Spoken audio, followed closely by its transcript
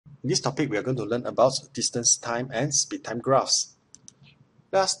In this topic, we are going to learn about distance time and speed time graphs.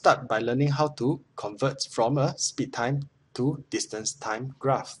 Let us start by learning how to convert from a speed time to distance time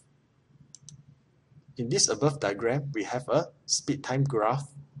graph. In this above diagram, we have a speed time graph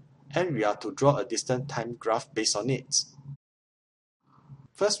and we are to draw a distance time graph based on it.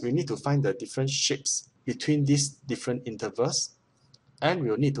 First, we need to find the different shapes between these different intervals, and we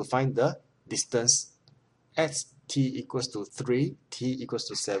will need to find the distance at t equals to 3, t equals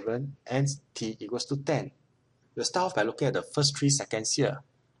to 7, and t equals to 10. We'll start off by looking at the first 3 seconds here.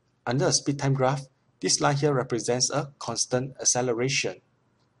 Under a speed time graph, this line here represents a constant acceleration.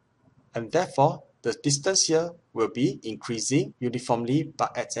 And therefore, the distance here will be increasing uniformly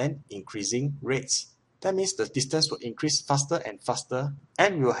but at an increasing rate. That means the distance will increase faster and faster,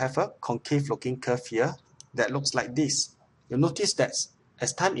 and we will have a concave looking curve here that looks like this. You'll notice that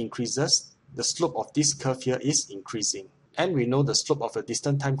as time increases, the slope of this curve here is increasing. And we know the slope of a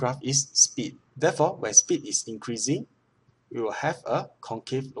distance time graph is speed. Therefore, when speed is increasing, we will have a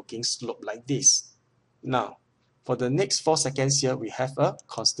concave looking slope like this. Now, for the next 4 seconds here, we have a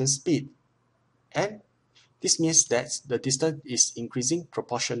constant speed. And this means that the distance is increasing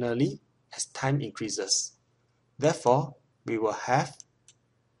proportionally as time increases. Therefore, we will have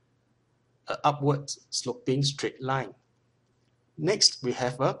an upward sloping straight line. Next, we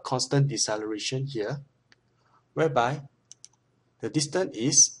have a constant deceleration here, whereby the distance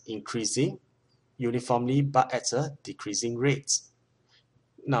is increasing uniformly but at a decreasing rate.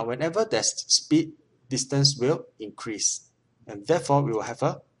 Now, whenever there's speed, distance will increase, and therefore we will have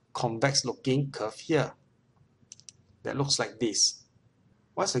a convex looking curve here that looks like this.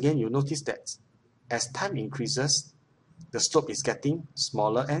 Once again, you notice that as time increases, the slope is getting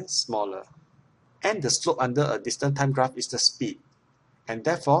smaller and smaller. And the slope under a distance time graph is the speed, and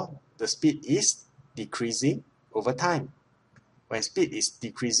therefore the speed is decreasing over time. When speed is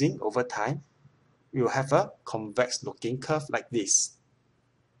decreasing over time, we will have a convex looking curve like this.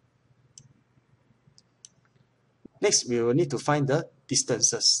 Next, we will need to find the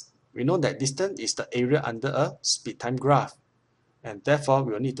distances. We know that distance is the area under a speed time graph, and therefore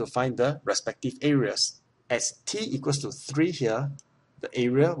we will need to find the respective areas. As t equals to 3 here, the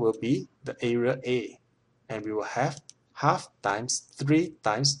area will be the area A, and we will have half times 3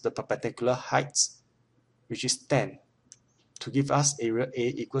 times the perpendicular height, which is 10, to give us area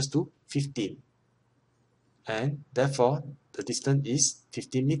A equals to 15. And therefore, the distance is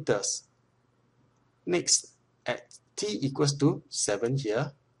 15 meters. Next, at t equals to 7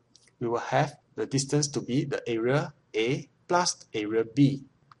 here, we will have the distance to be the area A plus area B.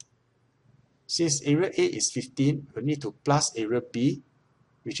 Since area A is 15, we need to plus area B,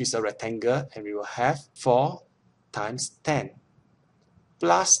 which is a rectangle, and we will have 4 times 10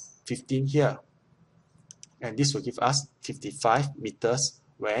 plus 15 here. And this will give us 55 meters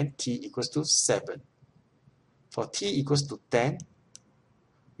when t equals to 7. For t equals to 10,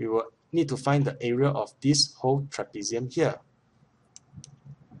 we will need to find the area of this whole trapezium here.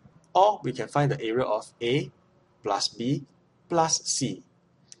 Or we can find the area of A plus B plus C.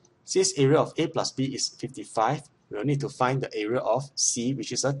 Since area of A plus B is 55, we will need to find the area of C,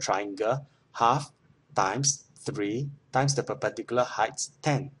 which is a triangle, half times 3 times the perpendicular height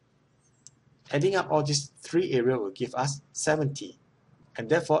 10. Adding up all these 3 areas will give us 70. And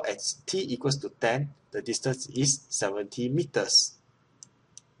therefore, at t equals to 10, the distance is 70 meters.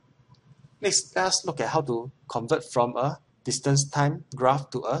 Next, let us look at how to convert from a distance time graph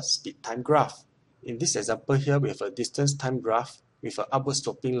to a speed time graph. In this example here, we have a distance time graph with an upward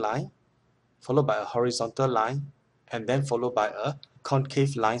sloping line, followed by a horizontal line, and then followed by a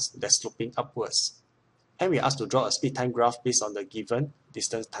concave line that's sloping upwards. And we are asked to draw a speed time graph based on the given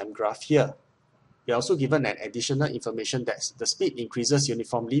distance time graph here. We are also given an additional information that the speed increases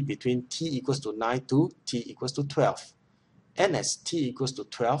uniformly between t equals to 9 to t equals to 12. And as t equals to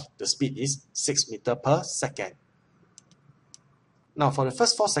 12, the speed is 6 meters per second. Now, for the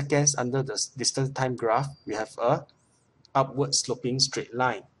first 4 seconds under the distance time graph, we have a upward sloping straight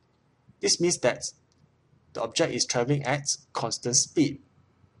line. This means that the object is traveling at constant speed.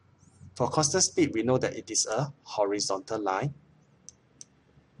 For constant speed, we know that it is a horizontal line.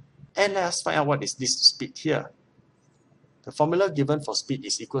 And let us find out what is this speed here. The formula given for speed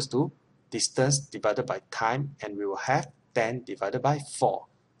is equals to distance divided by time, and we will have 10 divided by 4,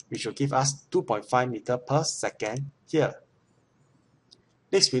 which will give us 2.5 meters per second here.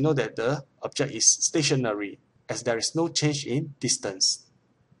 Next, we know that the object is stationary, as there is no change in distance.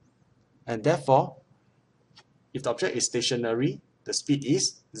 And therefore, if the object is stationary, the speed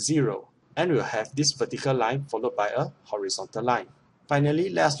is 0. And we will have this vertical line followed by a horizontal line. Finally,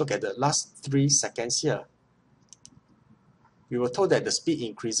 let us look at the last 3 seconds here. We were told that the speed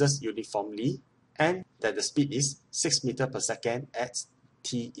increases uniformly and that the speed is 6 meters per second at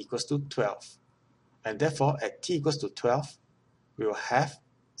t equals to 12. And therefore, at t equals to 12, we will have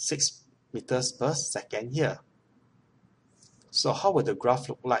 6 meters per second here. So how will the graph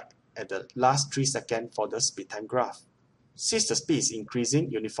look like at the last 3 seconds for the speed time graph? Since the speed is increasing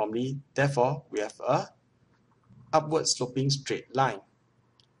uniformly, therefore we have a upward sloping straight line.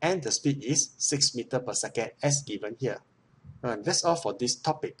 And the speed is 6 meters per second as given here. And that's all for this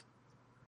topic.